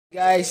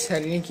Guys,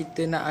 hari ni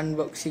kita nak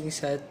unboxing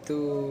satu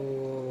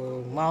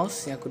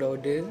mouse yang aku dah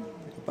order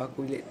lepas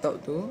aku beli laptop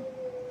tu.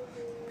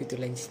 Tapi tu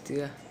lain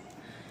cerita lah.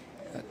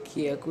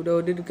 Ok, aku dah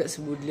order dekat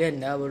sebulan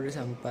dah, baru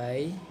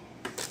sampai.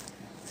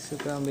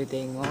 So korang boleh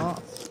tengok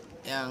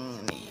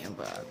yang ni,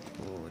 nampak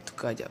aku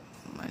tukar jap.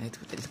 Mana tu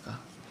tadi tukar.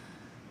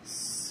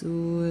 So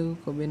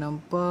kau boleh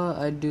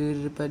nampak ada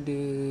daripada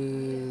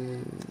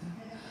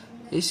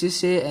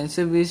accessory and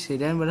service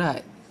dan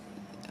berat.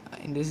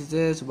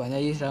 Industri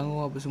Subhanjaya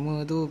Selangor apa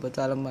semua tu, lepas tu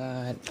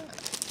alamat.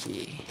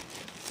 Okey.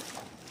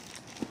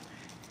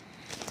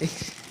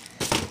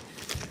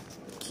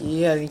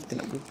 Okey, hari ni kita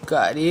nak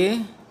buka dia.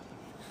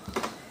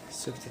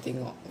 So kita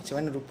tengok macam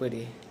mana rupa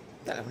dia.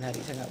 Taklah menarik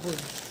sangat pun.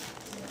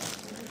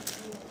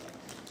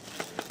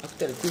 Aku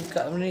tak ada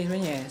buka benda ni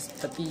sebenarnya,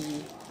 tapi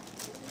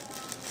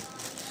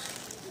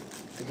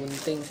kita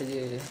gunting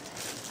saja.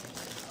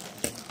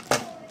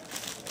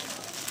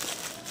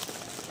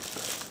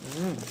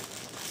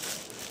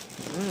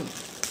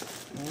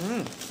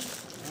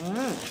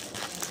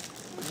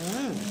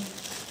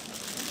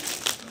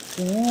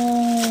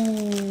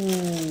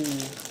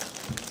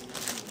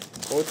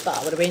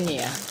 Kotak pada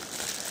penyek lah.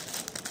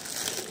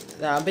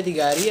 Dah hampir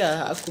 3 hari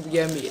lah aku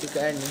pergi ambil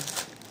dekat ni.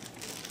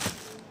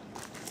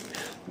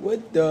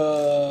 What the?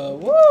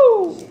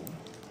 Woo!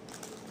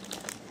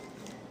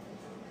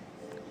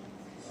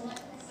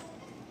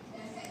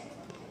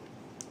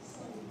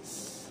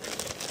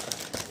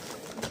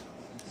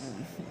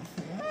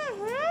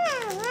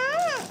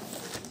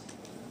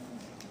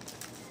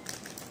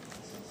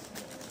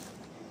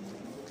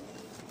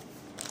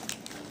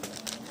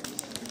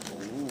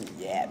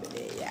 Yeah,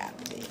 baby.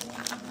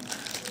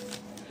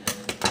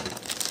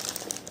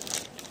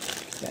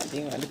 Nak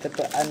tengok dia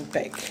kata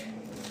unpack.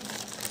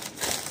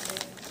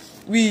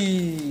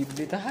 Wih,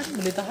 boleh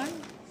tahan.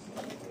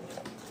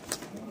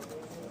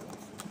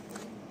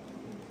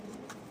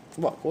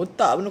 Buat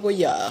kotak pun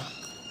koyak lah.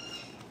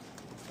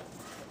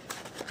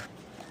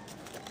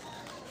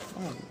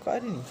 Buka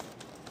ada ni.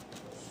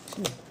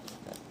 Sini.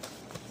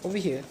 Over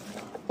here.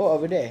 Oh,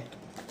 over there.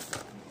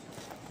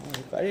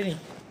 Buka ada ni.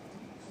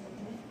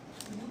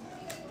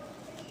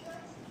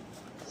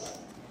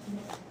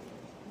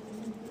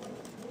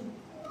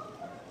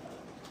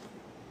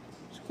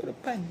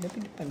 Depan, tapi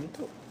depan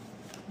betul.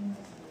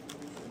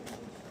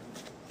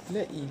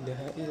 La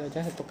ilaha illallah,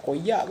 jangan satu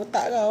koyak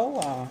kotak kau.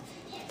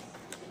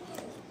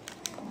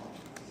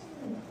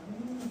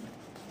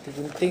 Kita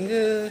gunting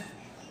ke?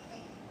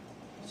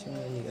 Macam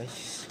mana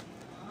guys?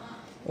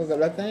 Oh, kat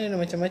belakang ni ada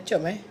macam-macam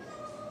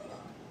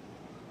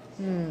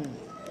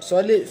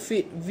Solid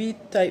fit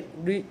V-type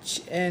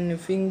reach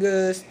and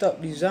finger stop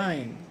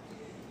design.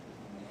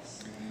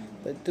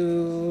 Lepas tu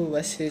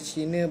bahasa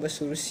Cina,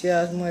 bahasa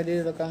Rusia semua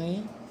ada belakang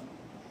ni.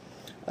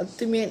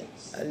 Ultimate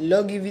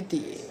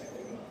longevity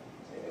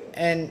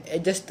and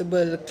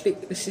adjustable click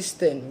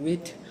resistant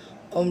with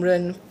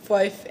Omron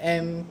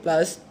 5M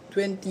plus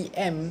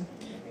 20M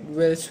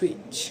dual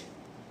switch.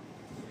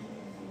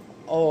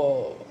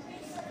 Oh,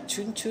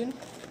 cun.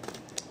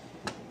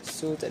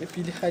 So tak ada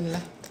pilihan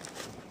lah.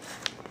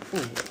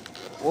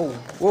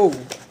 Wow.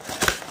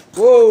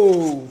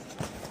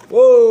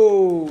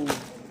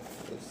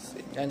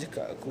 Jangan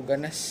cakap aku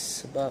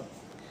ganas sebab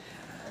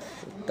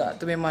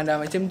tak tu memang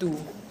dah macam tu.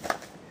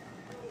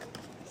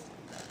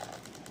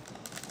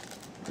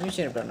 Ni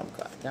macam mana pernah nak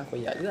buka? Jangan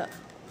koyak juga.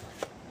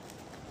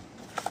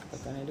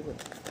 Belakang ni ada pun.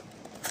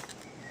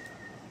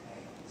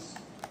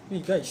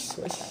 Wih guys,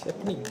 what's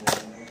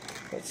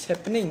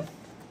happening?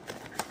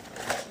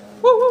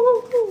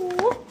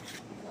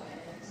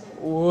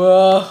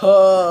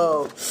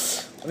 Wow.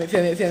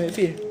 Ambil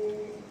feel.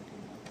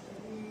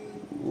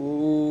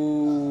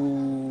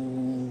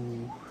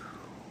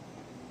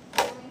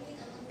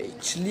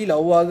 Actually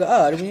lawa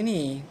agak dia punya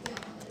ni.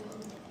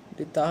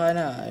 Dia tahan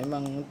lah.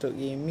 Memang untuk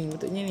gaming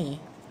betulnya ni.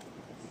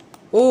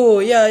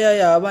 Oh, ya.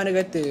 Abang ada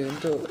kata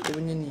untuk dia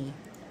punya ni.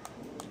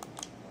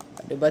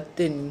 Ada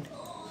button.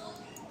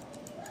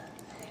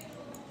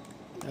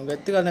 Abang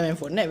kata kalau nak main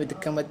Fortnite, boleh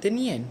tekan button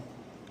ni kan.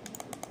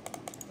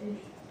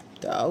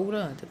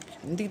 Tahulah.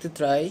 Nanti kita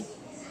try.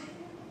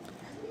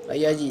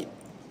 Ayah Haji,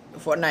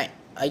 Fortnite,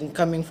 I'm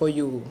coming for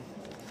you.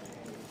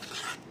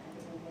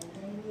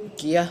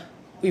 Okay lah.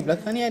 Wih,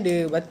 belakang ni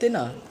ada button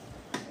lah.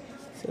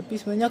 Tapi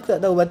sebenarnya aku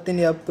tak tahu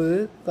button dia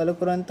apa. Kalau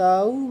korang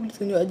tahu, boleh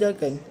tunjuk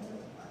ajarkan.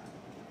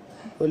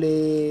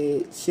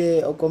 Boleh share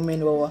atau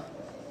komen bawah.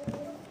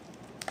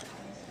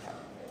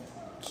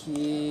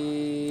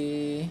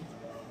 Okay.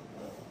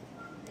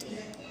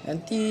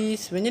 Nanti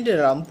sebenarnya dia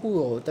ada lampu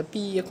tau.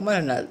 Tapi aku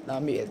malah nak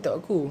ambil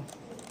laptop aku.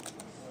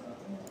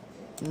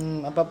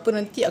 Apa-apa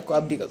nanti aku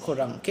update kat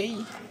korang.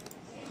 Okay.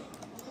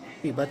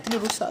 Button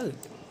dia rosak ke?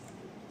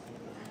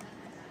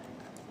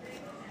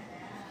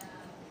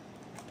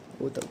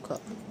 Oh, tak buka.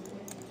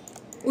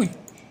 Ui.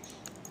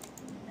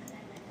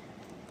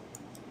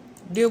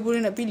 Dia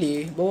boleh nak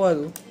pilih bawah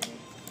tu.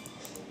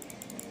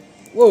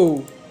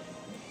 Wow.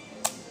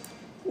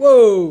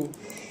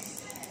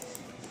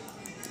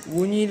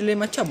 Bunyi dia lain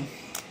macam.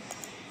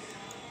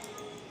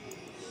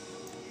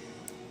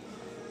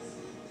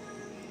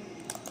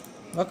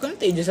 Aku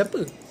nanti je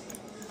siapa?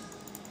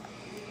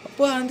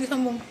 Apa nanti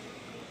sambung?